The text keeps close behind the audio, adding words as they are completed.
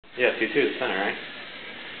Yeah, 2-2 is center, right?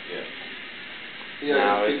 Yeah.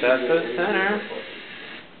 Now it's at the center.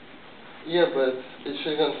 Yeah, but it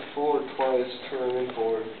should have gone forward twice, turn and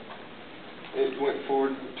forward. It went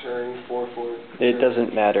forward, turn, forward, forward. It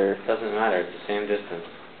doesn't matter. Doesn't matter, it's the same distance.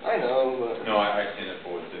 I know, but... No, I seen it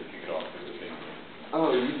forward to kick it off. It was the same thing.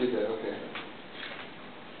 Oh, you did that, okay.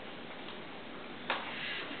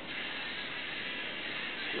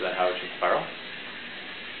 Is that how it should spiral?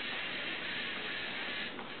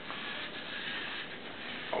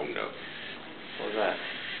 Oh no. What was that?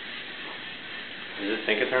 Did this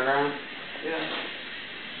think it turned around? Yeah.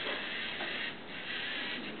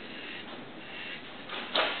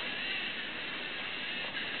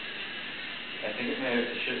 I think it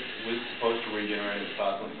was supposed to regenerate as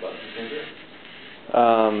fast when it got to the center.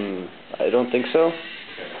 I don't think so.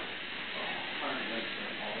 Okay.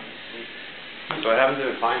 So what happens if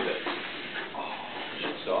it finds it? It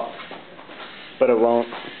should stop. But it won't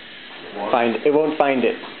find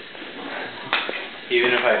it.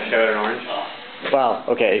 Even if I show it an orange? Well,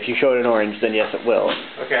 okay, if you show it an orange, then yes, it will.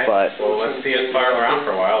 Okay. But well, let's see it spiral around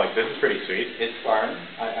for a while. Like, this is pretty sweet. It's spiraling.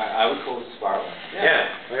 I would call it spiraling. Yeah,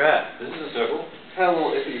 look at that. This is a circle. Had a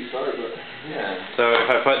little iffy start, but... Yeah. So if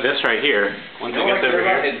I put this right here, once it gets over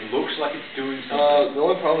here... It looks like it's doing something. The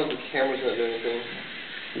only problem is the camera's not doing anything.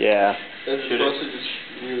 Yeah. It's supposed to just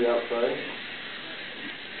view the outside.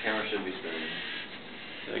 Camera should be spinning.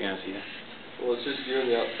 Are they gonna see that? Well, it's just viewing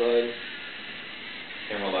the outside.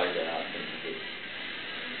 Camera like that.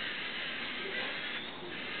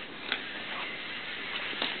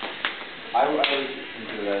 I would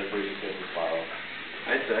consider that a pretty successful spiral.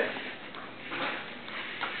 I'd say.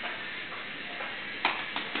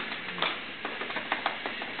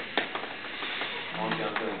 I'm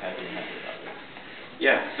feeling happy about this.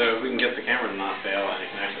 Yeah, so if we can get the camera to not fail and it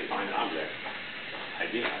can actually find an object,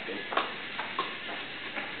 I'd be happy.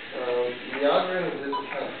 The algorithm does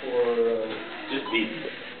account for... Just beat.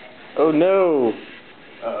 Oh no!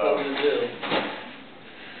 what we do.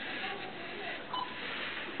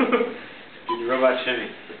 Do the robot shimmy.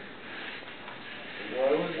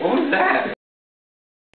 Why was What was that?